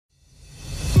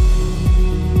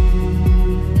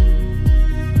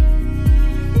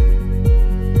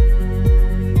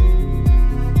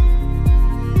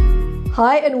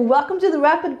Hi, and welcome to the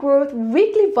Rapid Growth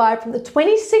Weekly Vibe from the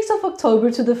 26th of October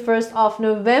to the 1st of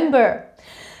November.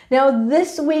 Now,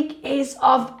 this week is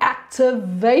of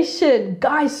activation.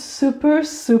 Guys,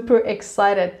 super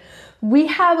excited. We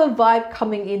have a vibe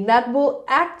coming in that will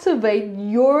activate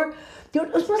your it's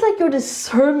almost like your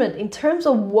discernment in terms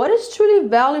of what is truly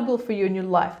valuable for you in your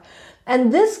life.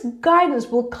 And this guidance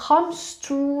will come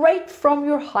straight from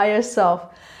your higher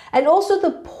self. And also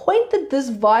the point that this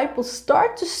vibe will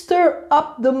start to stir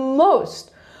up the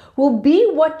most will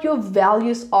be what your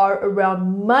values are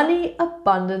around money,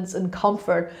 abundance, and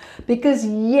comfort. Because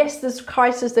yes, this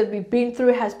crisis that we've been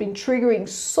through has been triggering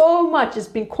so much. It's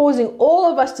been causing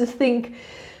all of us to think,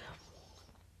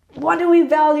 what do we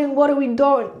value and what do we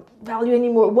don't value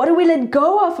anymore? What do we let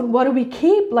go of and what do we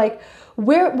keep? Like,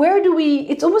 where do we,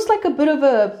 it's almost like a bit of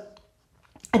a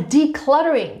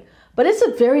decluttering. But it's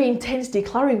a very intense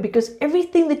decluttering because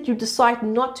everything that you decide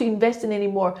not to invest in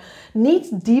anymore needs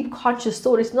deep conscious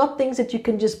thought. It's not things that you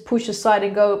can just push aside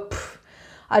and go,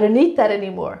 I don't need that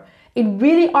anymore. It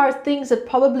really are things that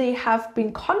probably have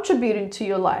been contributing to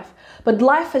your life. But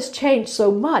life has changed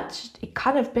so much, it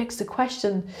kind of begs the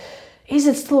question, is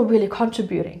it still really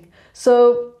contributing?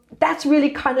 So that's really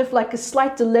kind of like a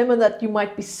slight dilemma that you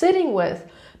might be sitting with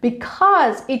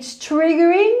because it's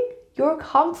triggering your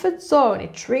comfort zone.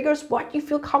 It triggers what you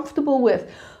feel comfortable with.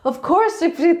 Of course,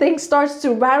 if everything starts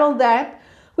to rattle that,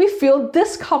 we feel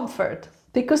discomfort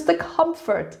because the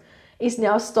comfort is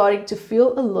now starting to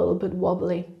feel a little bit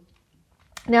wobbly.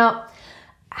 Now,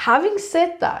 having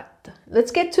said that,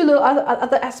 let's get to the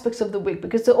other aspects of the week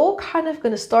because they're all kind of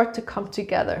going to start to come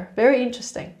together. Very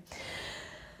interesting.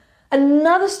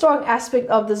 Another strong aspect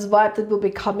of this vibe that will be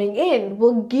coming in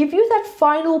will give you that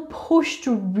final push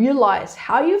to realize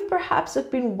how you've perhaps have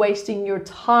been wasting your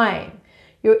time,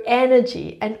 your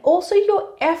energy, and also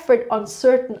your effort on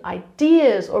certain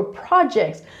ideas or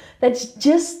projects that's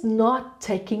just not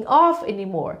taking off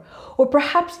anymore, or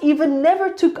perhaps even never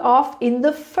took off in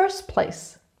the first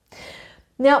place.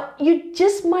 Now, you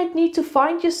just might need to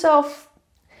find yourself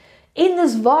in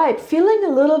this vibe, feeling a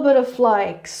little bit of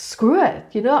like, screw it,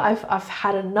 I've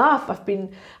had enough.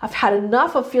 I've had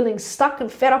enough of feeling stuck and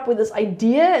fed up with this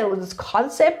idea and with this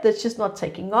concept that's just not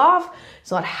taking off.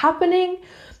 It's not happening.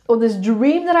 Or this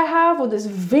dream that I have, or this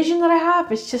vision that I have,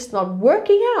 it's just not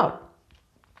working out.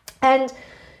 And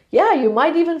yeah, you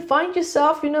might even find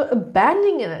yourself,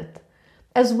 abandoning it,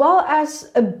 as well as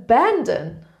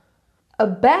abandon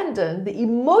the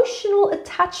emotional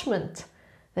attachment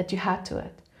that you had to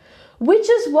it. Which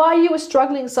is why you were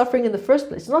struggling and suffering in the first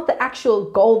place. It's not the actual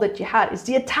goal that you had. It's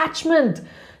the attachment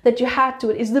that you had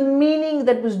to it. It's the meaning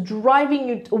that was driving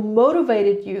you or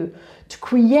motivated you to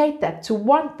create that, to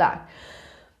want that.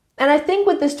 And I think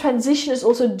what this transition is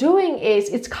also doing is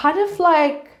it's kind of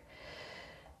like,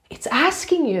 it's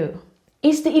asking you,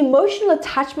 is the emotional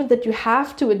attachment that you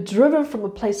have to it driven from a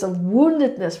place of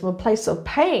woundedness, from a place of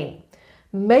pain?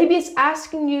 Maybe it's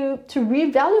asking you to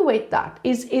reevaluate that.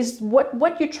 Is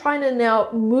what you're trying to now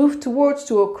move towards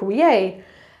to or create,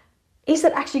 is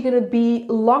that actually going to be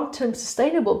long-term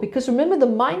sustainable? Because remember, the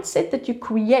mindset that you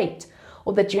create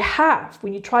or that you have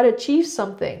when you try to achieve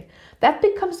something, that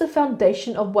becomes the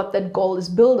foundation of what that goal is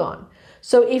built on.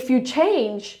 So if you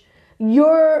change,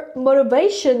 your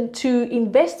motivation to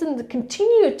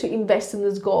continue to invest in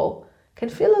this goal can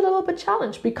feel a little bit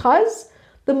challenged because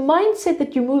the mindset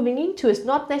that you're moving into is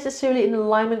not necessarily in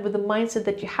alignment with the mindset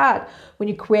that you had when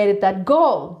you created that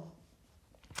goal.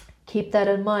 Keep that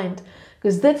in mind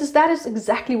because that is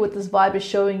exactly what this vibe is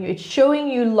showing you. It's showing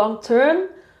you long-term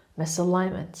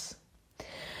misalignments.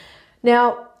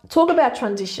 Now, talk about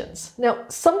transitions. Now,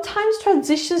 sometimes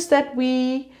transitions that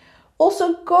we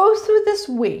also go through this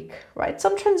week, right?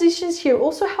 Some transitions here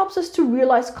also helps us to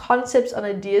realize concepts and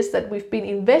ideas that we've been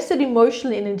invested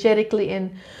emotionally, energetically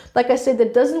in. Like I said,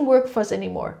 that doesn't work for us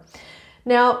anymore.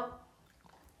 Now,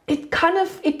 it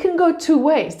can go two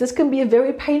ways. This can be a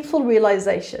very painful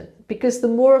realization because the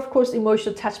more, of course,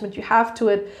 emotional attachment you have to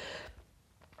it,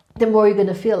 the more you're going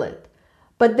to feel it.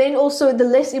 But then also the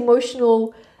less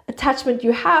emotional attachment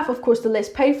you have, of course, the less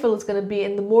painful it's going to be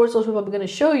and the more it's also probably going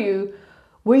to show you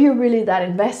were you really that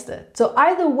invested? So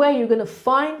either way, you're going to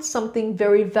find something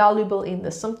very valuable in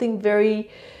this, something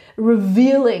very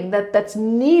revealing that's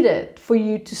needed for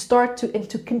you to start to and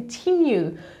to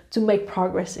continue to make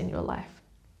progress in your life.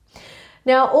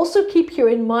 Now, also keep here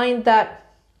in mind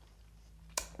that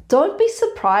don't be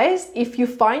surprised if you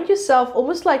find yourself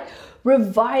almost like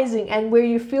revising and where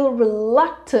you feel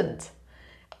reluctant,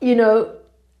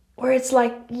 where it's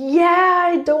like, yeah,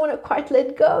 I don't want to quite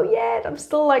let go yet. I'm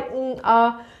still like,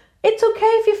 It's okay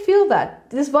if you feel that.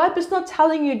 This vibe is not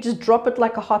telling you just drop it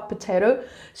like a hot potato.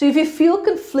 So if you feel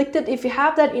conflicted, if you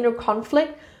have that inner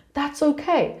conflict, that's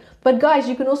okay. But guys,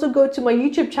 you can also go to my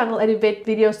YouTube channel at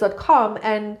YvetteVideos.com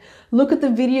and look at the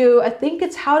video. I think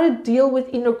it's how to deal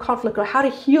with inner conflict or how to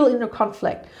heal inner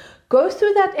conflict. Go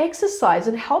through that exercise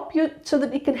and help you so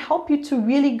that it can help you to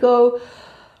really go,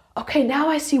 okay, now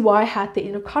I see why I had the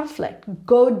inner conflict.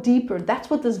 Go deeper. That's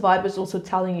what this vibe is also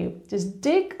telling you. Just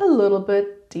dig a little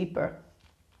bit deeper.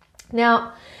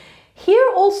 Now,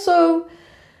 here also,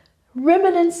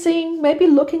 reminiscing, maybe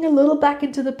looking a little back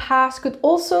into the past could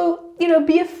also,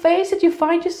 be a phase that you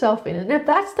find yourself in. And if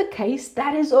that's the case,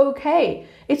 that is okay.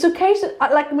 It's okay.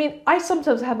 I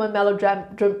sometimes have my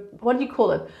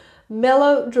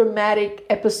melodramatic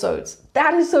episodes.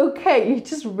 That is okay. You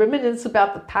just reminisce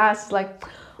about the past, like,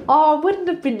 oh, wouldn't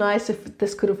it have been nice if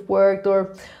this could have worked?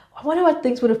 Or I wonder what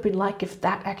things would have been like if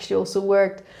that actually also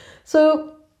worked.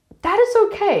 So that is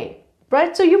okay,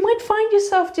 right? So you might find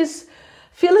yourself just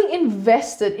feeling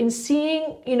invested in seeing,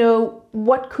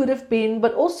 what could have been,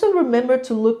 but also remember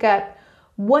to look at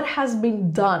what has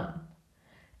been done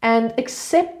and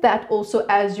accept that also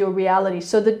as your reality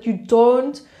so that you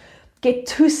don't get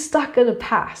too stuck in the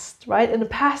past, right? In the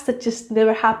past that just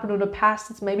never happened, or the past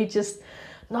that's maybe just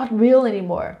not real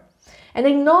anymore. And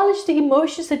acknowledge the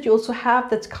emotions that you also have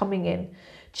that's coming in.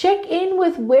 Check in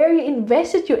with where you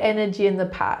invested your energy in the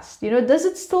past. Does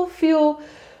it still feel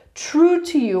true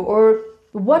to you, or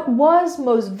what was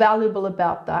most valuable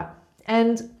about that?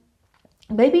 And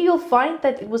maybe you'll find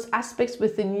that it was aspects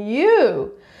within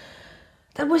you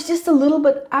that was just a little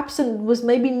bit absent, was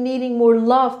maybe needing more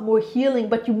love, more healing,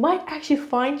 but you might actually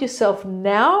find yourself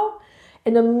now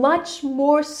in a much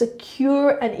more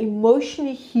secure and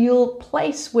emotionally healed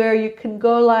place where you can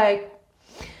go like,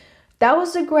 that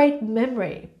was a great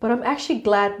memory, but I'm actually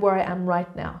glad where I am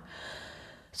right now.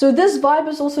 So this vibe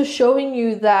is also showing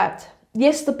you that,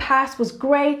 yes, the past was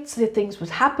great, things was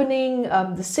happening,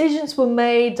 decisions were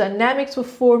made, dynamics were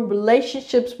formed,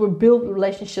 relationships were built,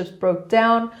 relationships broke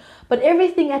down, but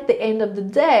everything at the end of the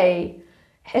day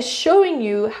is showing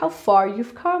you how far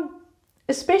you've come,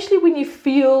 especially when you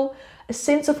feel a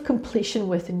sense of completion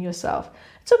within yourself.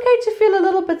 It's okay to feel a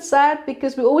little bit sad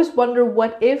because we always wonder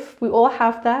what if. We all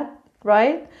have that,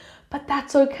 right? But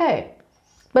that's okay.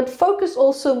 But focus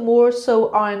also more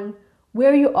so on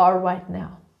where you are right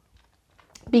now.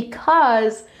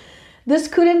 Because this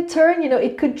could in turn,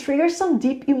 it could trigger some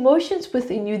deep emotions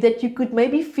within you that you could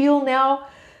maybe feel now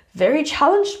very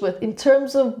challenged with in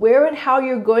terms of where and how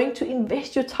you're going to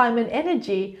invest your time and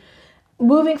energy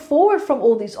moving forward from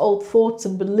all these old thoughts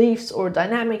and beliefs or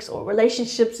dynamics or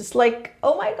relationships. It's like,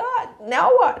 oh my God,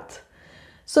 now what?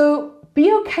 So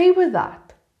be okay with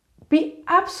that. Be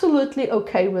absolutely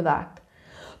okay with that.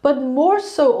 But more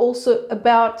so also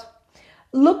about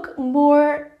look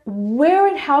more, where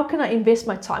and how can I invest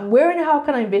my time? Where and how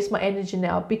can I invest my energy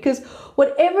now? Because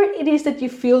whatever it is that you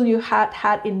feel you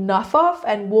had enough of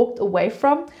and walked away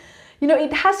from,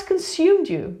 it has consumed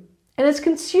you. And it's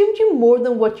consumed you more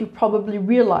than what you probably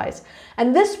realize.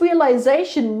 And this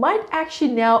realization might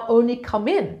actually now only come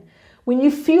in when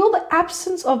you feel the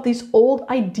absence of these old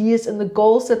ideas and the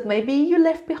goals that maybe you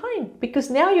left behind. Because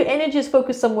now your energy is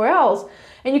focused somewhere else.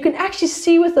 And you can actually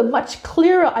see with a much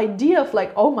clearer idea of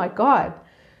like, oh my God,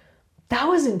 that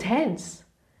was intense.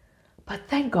 But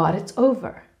thank God it's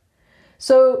over.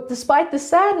 So despite the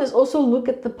sadness, also look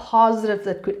at the positive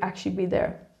that could actually be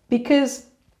there. Because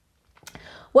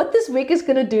what this week is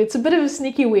going to do, it's a bit of a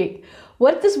sneaky week.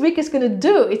 What this week is going to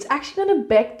do, it's actually going to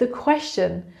beg the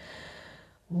question,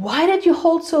 why did you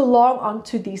hold so long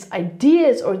onto these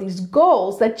ideas or these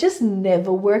goals that just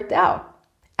never worked out?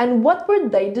 And what were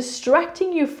they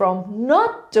distracting you from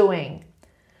not doing?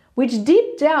 Which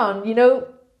deep down,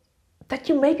 that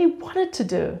you maybe wanted to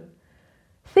do.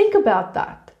 Think about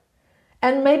that.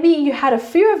 And maybe you had a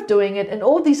fear of doing it and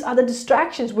all these other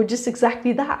distractions were just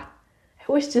exactly that. It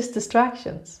was just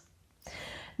distractions.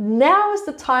 Now is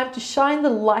the time to shine the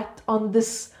light on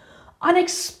this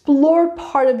unexplored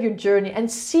part of your journey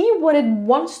and see what it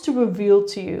wants to reveal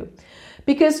to you.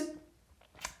 Because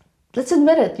let's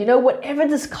admit it, whatever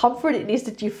discomfort it is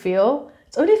that you feel,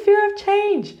 it's only fear of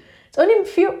change. It's only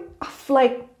fear of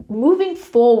like moving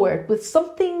forward with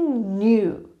something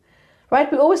new,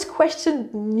 right? We always question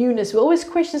newness. We always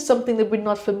question something that we're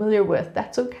not familiar with.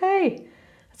 That's okay.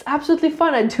 It's absolutely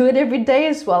fine. I do it every day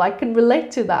as well. I can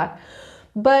relate to that.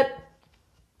 But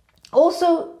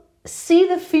also see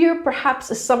the fear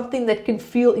perhaps as something that can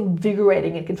feel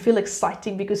invigorating. It can feel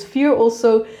exciting because fear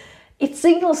also, it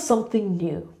signals something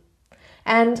new.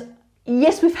 And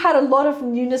yes, we've had a lot of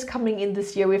newness coming in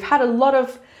this year. We've had a lot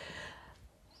of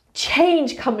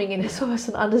change coming in. It's almost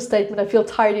an understatement. I feel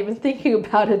tired even thinking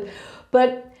about it.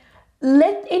 But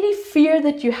let any fear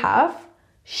that you have,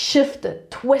 shift it,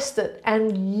 twist it,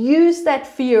 and use that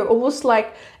fear almost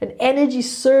like an energy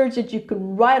surge that you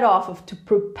can ride off of to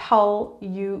propel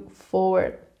you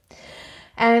forward.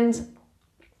 And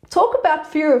talk about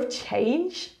fear of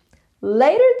change.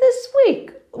 Later this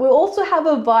week, we also have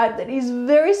a vibe that is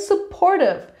very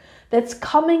supportive, that's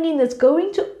coming in, that's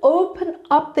going to open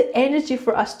up the energy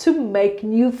for us to make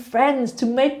new friends, to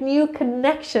make new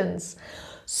connections.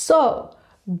 So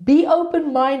be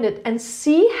open-minded and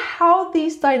see how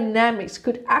these dynamics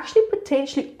could actually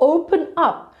potentially open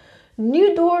up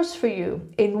new doors for you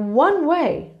in one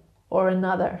way or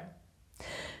another.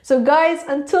 So guys,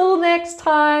 until next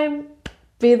time,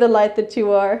 be the light that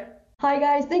you are. Hi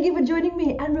guys, thank you for joining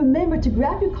me, and remember to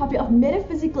grab your copy of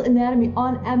Metaphysical Anatomy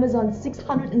on Amazon,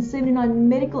 679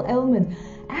 medical ailments.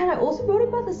 And I also wrote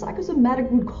about the psychosomatic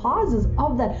root causes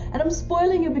of that, and I'm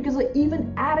spoiling it because I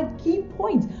even added key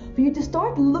points for you to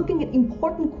start looking at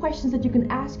important questions that you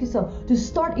can ask yourself to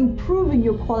start improving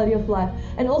your quality of life.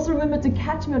 And also remember to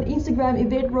catch me on Instagram,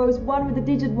 Yvette Rose 1 with the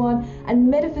digit 1, and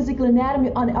Metaphysical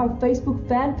Anatomy on our Facebook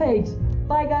fan page.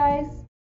 Bye guys.